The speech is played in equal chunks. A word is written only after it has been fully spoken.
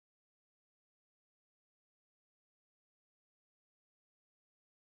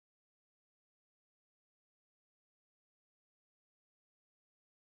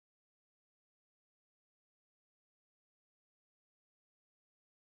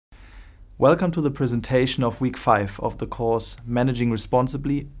Welcome to the presentation of Week 5 of the course Managing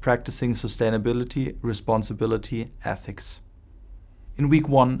Responsibly, Practicing Sustainability, Responsibility, Ethics. In Week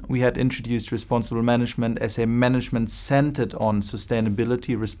 1, we had introduced responsible management as a management centered on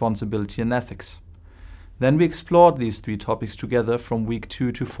sustainability, responsibility, and ethics. Then we explored these three topics together from Week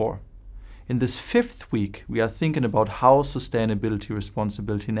 2 to 4. In this 5th week, we are thinking about how sustainability,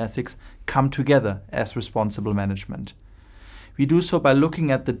 responsibility, and ethics come together as responsible management. We do so by looking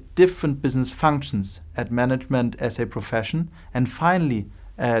at the different business functions, at management as a profession, and finally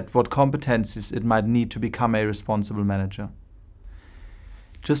at what competencies it might need to become a responsible manager.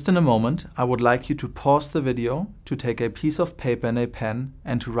 Just in a moment, I would like you to pause the video, to take a piece of paper and a pen,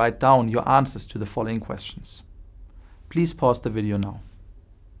 and to write down your answers to the following questions. Please pause the video now.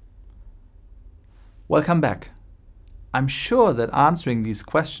 Welcome back. I'm sure that answering these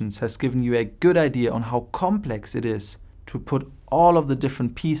questions has given you a good idea on how complex it is to put all of the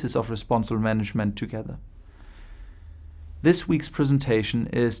different pieces of responsible management together. This week's presentation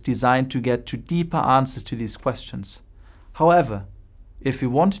is designed to get to deeper answers to these questions. However, if we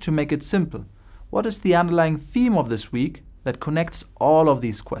wanted to make it simple, what is the underlying theme of this week that connects all of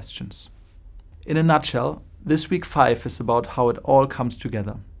these questions? In a nutshell, this week 5 is about how it all comes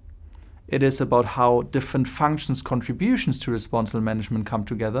together. It is about how different functions' contributions to responsible management come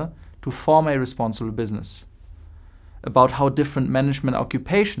together to form a responsible business. About how different management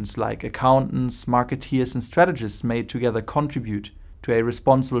occupations like accountants, marketeers, and strategists may together contribute to a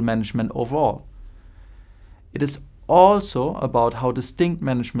responsible management overall. It is also about how distinct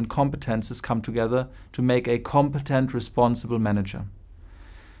management competences come together to make a competent, responsible manager.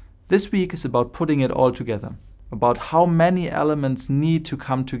 This week is about putting it all together, about how many elements need to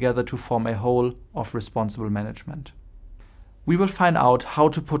come together to form a whole of responsible management. We will find out how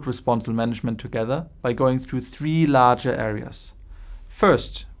to put responsible management together by going through 3 larger areas.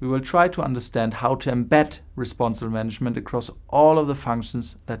 First, we will try to understand how to embed responsible management across all of the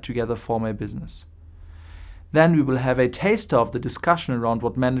functions that together form a business. Then we will have a taster of the discussion around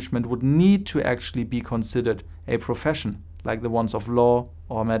what management would need to actually be considered a profession, like the ones of law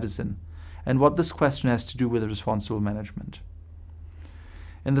or medicine, and what this question has to do with responsible management.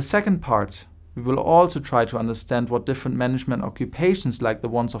 In the second part, we will also try to understand what different management occupations like the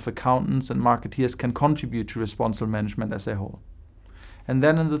ones of accountants and marketeers can contribute to responsible management as a whole. And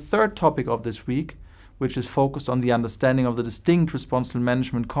then in the third topic of this week, which is focused on the understanding of the distinct responsible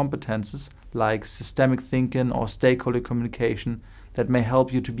management competences like systemic thinking or stakeholder communication that may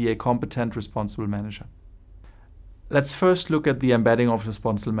help you to be a competent responsible manager. Let's first look at the embedding of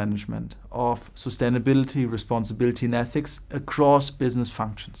responsible management, of sustainability, responsibility, and ethics across business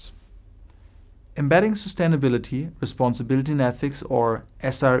functions. Embedding sustainability, responsibility, and ethics, or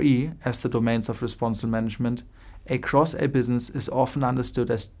SRE, as the domains of responsible management, across a business is often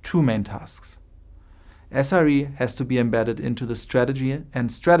understood as 2 main tasks. SRE has to be embedded into the strategy and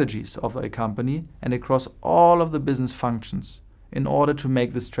strategies of a company and across all of the business functions in order to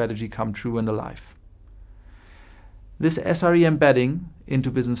make the strategy come true and alive. This SRE embedding into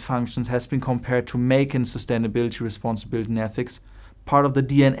business functions has been compared to making sustainability, responsibility, and ethics part of the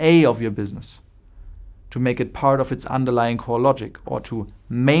DNA of your business, to make it part of its underlying core logic, or to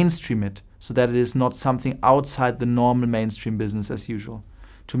mainstream it so that it is not something outside the normal mainstream business as usual,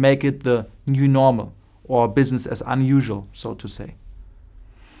 to make it the new normal, or business as unusual, so to say.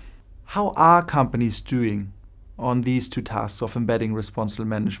 How are companies doing on these 2 tasks of embedding responsible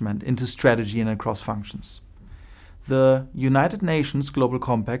management into strategy and across functions? The United Nations Global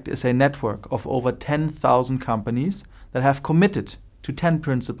Compact is a network of over 10,000 companies that have committed to 10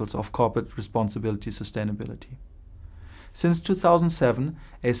 principles of corporate responsibility sustainability. Since 2007,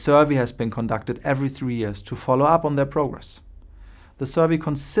 a survey has been conducted every 3 years to follow up on their progress. The survey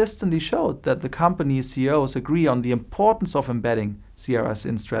consistently showed that the company's CEOs agree on the importance of embedding CRS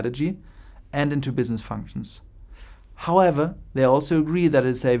in strategy and into business functions. However, they also agree that it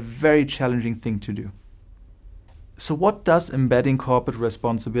is a very challenging thing to do. So what does embedding corporate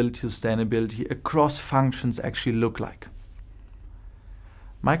responsibility sustainability across functions actually look like?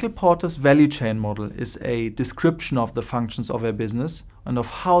 Michael Porter's value chain model is a description of the functions of a business and of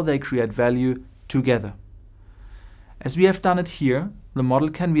how they create value together. As we have done it here, the model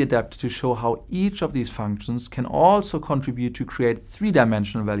can be adapted to show how each of these functions can also contribute to create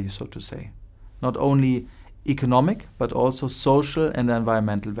 3-dimensional value, so to say. Not only economic, but also social and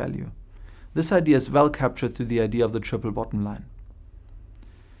environmental value. This idea is well captured through the idea of the triple bottom line.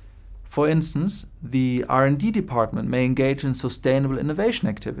 For instance, the R&D department may engage in sustainable innovation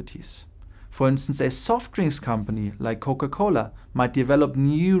activities. For instance, a soft drinks company like Coca-Cola might develop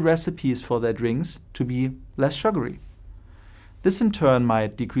new recipes for their drinks to be less sugary. This in turn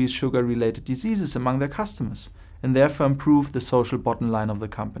might decrease sugar-related diseases among their customers and therefore improve the social bottom line of the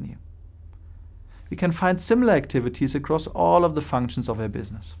company. We can find similar activities across all of the functions of a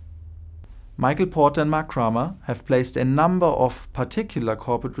business. Michael Porter and Mark Kramer have placed a number of particular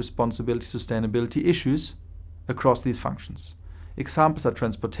corporate responsibility sustainability issues across these functions. Examples are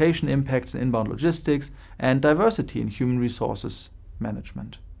transportation impacts in inbound logistics and diversity in human resources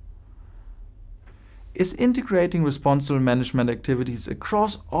management. Is integrating responsible management activities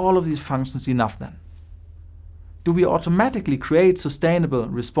across all of these functions enough then? Do we automatically create sustainable,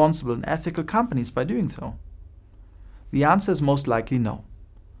 responsible, and ethical companies by doing so? The answer is most likely no.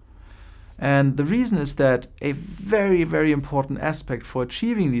 And the reason is that a very, very important aspect for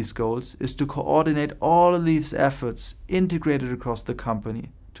achieving these goals is to coordinate all of these efforts integrated across the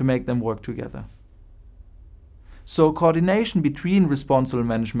company to make them work together. So coordination between responsible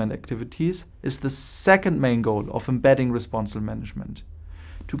management activities is the second main goal of embedding responsible management,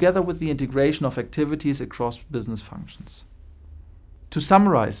 together with the integration of activities across business functions. To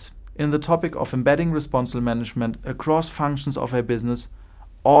summarize, in the topic of embedding responsible management across functions of a business,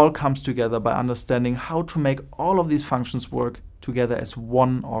 all comes together by understanding how to make all of these functions work together as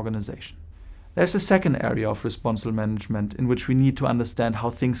one organization. There's a second area of responsible management in which we need to understand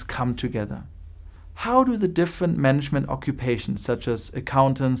how things come together. How do the different management occupations, such as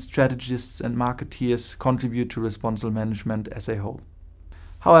accountants, strategists, and marketeers, contribute to responsible management as a whole?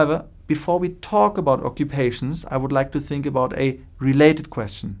 However, before we talk about occupations, I would like to think about a related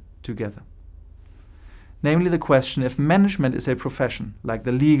question together. Namely the question if management is a profession, like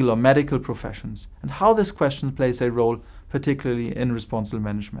the legal or medical professions, and how this question plays a role, particularly in responsible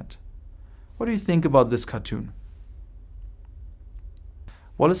management. What do you think about this cartoon?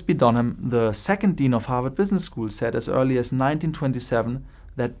 Wallace B. Donham, the second dean of Harvard Business School, said as early as 1927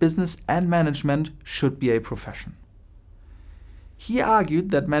 that business and management should be a profession. He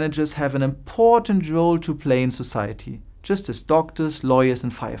argued that managers have an important role to play in society, just as doctors, lawyers,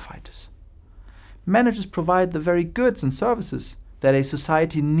 and firefighters. Managers provide the very goods and services that a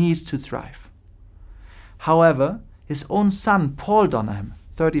society needs to thrive. However, his own son, Paul Donham,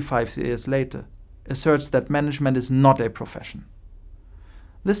 35 years later, asserts that management is not a profession.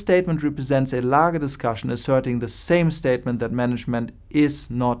 This statement represents a larger discussion asserting the same statement that management is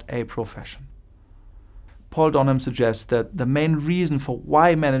not a profession. Paul Donham suggests that the main reason for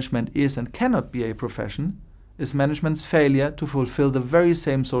why management is and cannot be a profession is management's failure to fulfill the very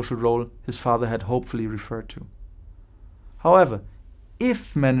same social role his father had hopefully referred to. However,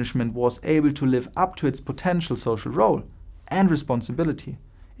 if management was able to live up to its potential social role and responsibility,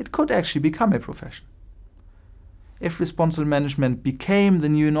 it could actually become a profession. If responsible management became the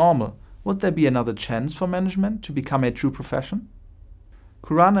new normal, would there be another chance for management to become a true profession?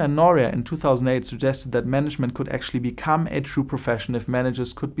 Kurana and Noria in 2008 suggested that management could actually become a true profession if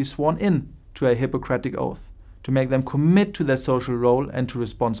managers could be sworn in to a Hippocratic oath to make them commit to their social role and to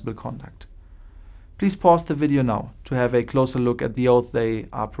responsible conduct. Please pause the video now to have a closer look at the oath they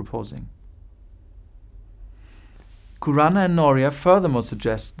are proposing. Kurana and Noria furthermore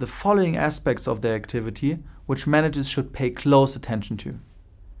suggest the following aspects of their activity which managers should pay close attention to.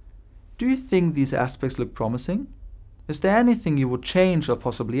 Do you think these aspects look promising? Is there anything you would change or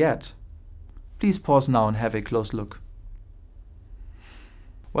possibly add? Please pause now and have a close look.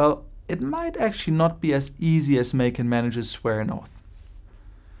 Well, it might actually not be as easy as making managers swear an oath.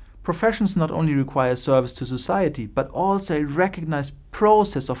 Professions not only require service to society, but also a recognized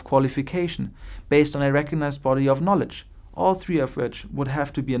process of qualification based on a recognized body of knowledge, all three of which would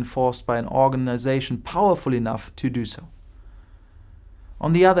have to be enforced by an organization powerful enough to do so.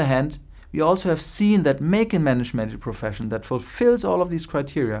 On the other hand, we also have seen that making management a profession that fulfills all of these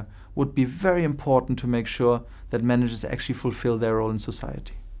criteria would be very important to make sure that managers actually fulfill their role in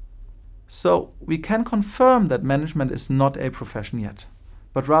society. So we can confirm that management is not a profession yet,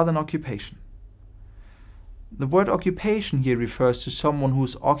 but rather an occupation. The word occupation here refers to someone who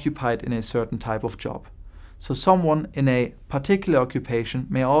is occupied in a certain type of job. So someone in a particular occupation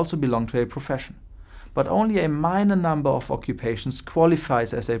may also belong to a profession, but only a minor number of occupations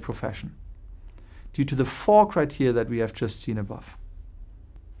qualifies as a profession, due to the 4 criteria that we have just seen above.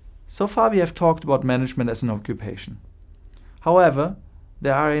 So far we have talked about management as an occupation. However,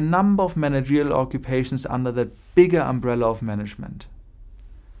 there are a number of managerial occupations under the bigger umbrella of management.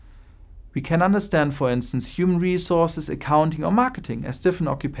 We can understand, for instance, human resources, accounting, or marketing as different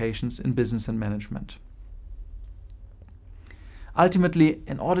occupations in business and management. Ultimately,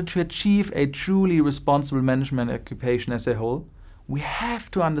 in order to achieve a truly responsible management occupation as a whole, we have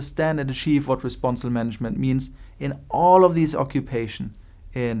to understand and achieve what responsible management means in all of these occupations,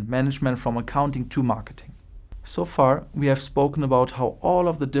 in management from accounting to marketing. So far, we have spoken about how all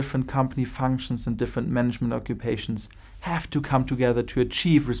of the different company functions and different management occupations have to come together to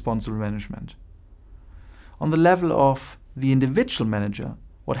achieve responsible management. On the level of the individual manager,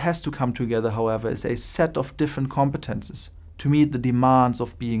 what has to come together, however, is a set of different competences to meet the demands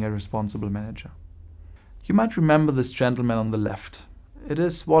of being a responsible manager. You might remember this gentleman on the left. It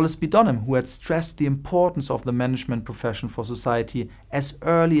is Wallace B. Donham who had stressed the importance of the management profession for society as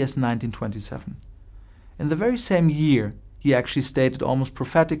early as 1927. In the very same year, he actually stated almost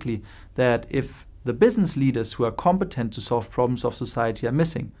prophetically that if the business leaders who are competent to solve problems of society are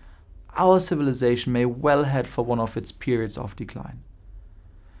missing, our civilization may well head for one of its periods of decline.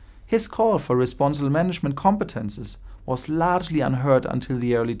 His call for responsible management competences was largely unheard until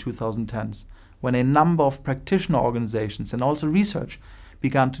the early 2010s, when a number of practitioner organizations and also research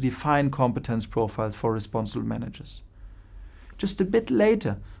began to define competence profiles for responsible managers. Just a bit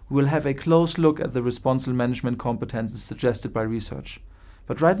later, we will have a close look at the responsible management competences suggested by research.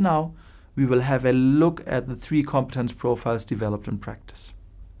 But right now, we will have a look at the 3 competence profiles developed in practice.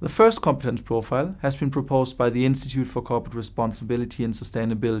 The first competence profile has been proposed by the Institute for Corporate Responsibility and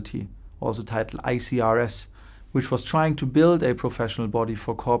Sustainability, also titled ICRS, which was trying to build a professional body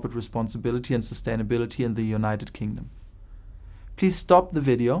for corporate responsibility and sustainability in the United Kingdom. Please stop the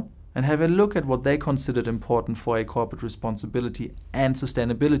video and have a look at what they considered important for a corporate responsibility and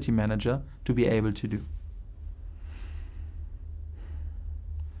sustainability manager to be able to do.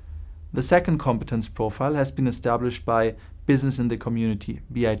 The second competence profile has been established by Business in the Community,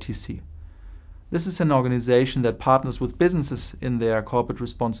 BITC. This is an organization that partners with businesses in their corporate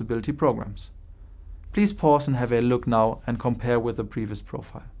responsibility programs. Please pause and have a look now and compare with the previous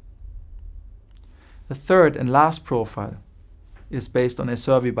profile. The third and last profile is based on a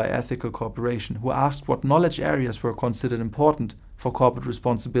survey by Ethical Corporation, who asked what knowledge areas were considered important for corporate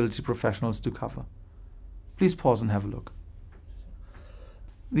responsibility professionals to cover. Please pause and have a look.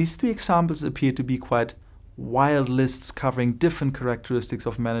 These 3 examples appear to be quite wild lists covering different characteristics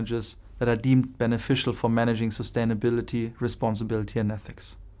of managers that are deemed beneficial for managing sustainability, responsibility, and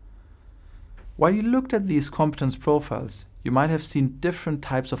ethics. While you looked at these competence profiles, you might have seen different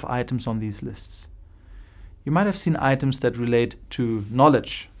types of items on these lists. You might have seen items that relate to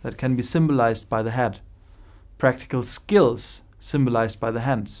knowledge that can be symbolized by the head, practical skills symbolized by the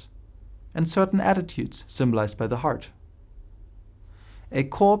hands, and certain attitudes symbolized by the heart. A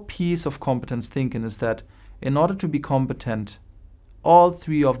core piece of competence thinking is that in order to be competent, all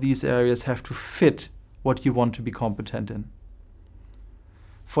 3 of these areas have to fit what you want to be competent in.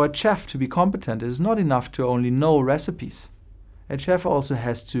 For a chef to be competent, it is not enough to only know recipes. A chef also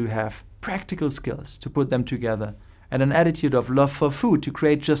has to have practical skills to put them together and an attitude of love for food to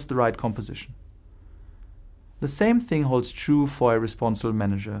create just the right composition. The same thing holds true for a responsible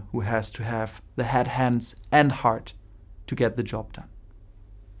manager who has to have the head, hands, and heart to get the job done.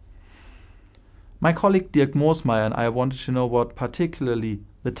 My colleague Dirk Moosmeier and I wanted to know what particularly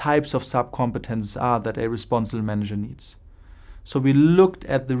the types of sub-competences are that a responsible manager needs. So we looked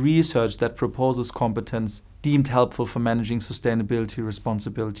at the research that proposes competence deemed helpful for managing sustainability,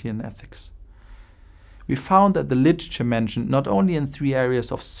 responsibility, and ethics. We found that the literature mentioned not only in 3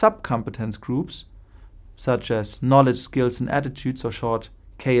 areas of sub-competence groups, such as knowledge, skills, and attitudes, or short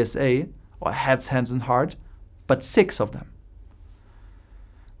KSA, or heads, hands, and heart, but 6 of them.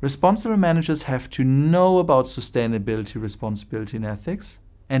 Responsible managers have to know about sustainability, responsibility, and ethics,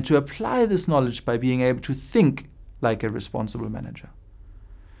 and to apply this knowledge by being able to think like a responsible manager.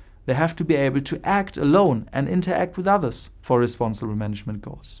 They have to be able to act alone and interact with others for responsible management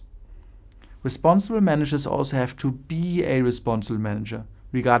goals. Responsible managers also have to be a responsible manager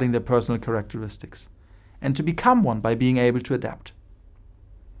regarding their personal characteristics, and to become one by being able to adapt.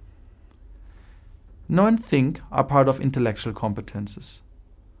 Know and think are part of intellectual competences,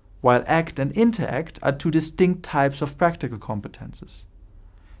 while act and interact are 2 distinct types of practical competences.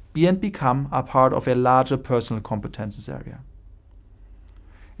 Be and become are part of a larger personal competences area.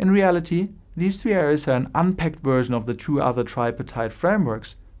 In reality, these 3 areas are an unpacked version of the 2 other tripartite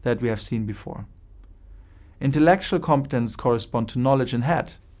frameworks that we have seen before. Intellectual competences correspond to knowledge and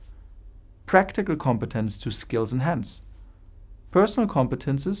head, practical competence to skills and hands, personal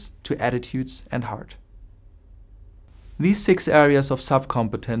competences to attitudes and heart. These 6 areas of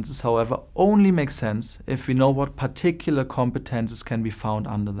sub-competences, however, only make sense if we know what particular competences can be found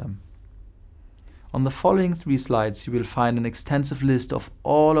under them. On the following 3 slides, you will find an extensive list of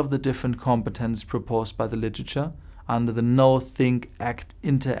all of the different competences proposed by the literature under the know, think, act,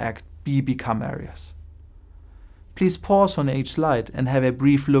 interact, be, become areas. Please pause on each slide and have a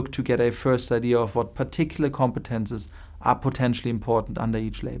brief look to get a first idea of what particular competences are potentially important under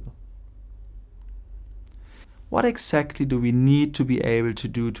each label. what exactly do we need to be able to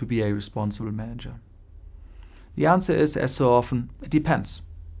do to be a responsible manager? The answer is, as so often, it depends.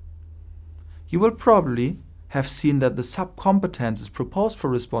 You will probably have seen that the sub-competences proposed for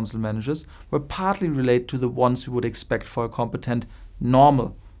responsible managers were partly related to the ones we would expect for a competent,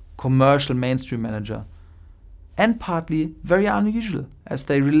 normal, commercial mainstream manager, and partly very unusual, as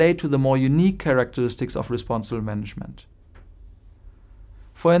they relate to the more unique characteristics of responsible management.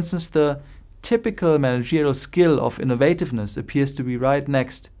 For instance, the typical managerial skill of innovativeness appears to be right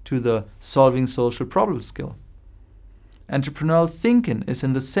next to the solving social problems skill. Entrepreneurial thinking is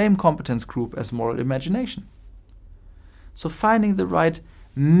in the same competence group as moral imagination. So finding the right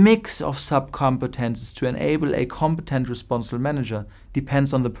mix of sub-competences to enable a competent responsible manager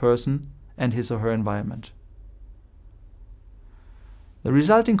depends on the person and his or her environment. The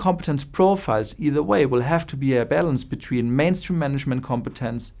resulting competence profiles either way will have to be a balance between mainstream management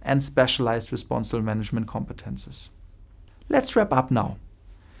competence and specialized responsible management competences. Let's wrap up now.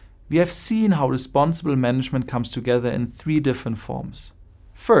 We have seen how responsible management comes together in 3 different forms.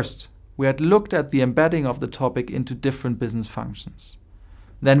 First, we had looked at the embedding of the topic into different business functions.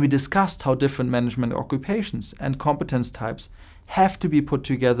 Then we discussed how different management occupations and competence types have to be put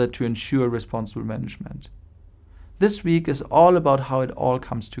together to ensure responsible management. This week is all about how it all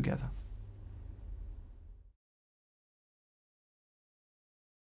comes together.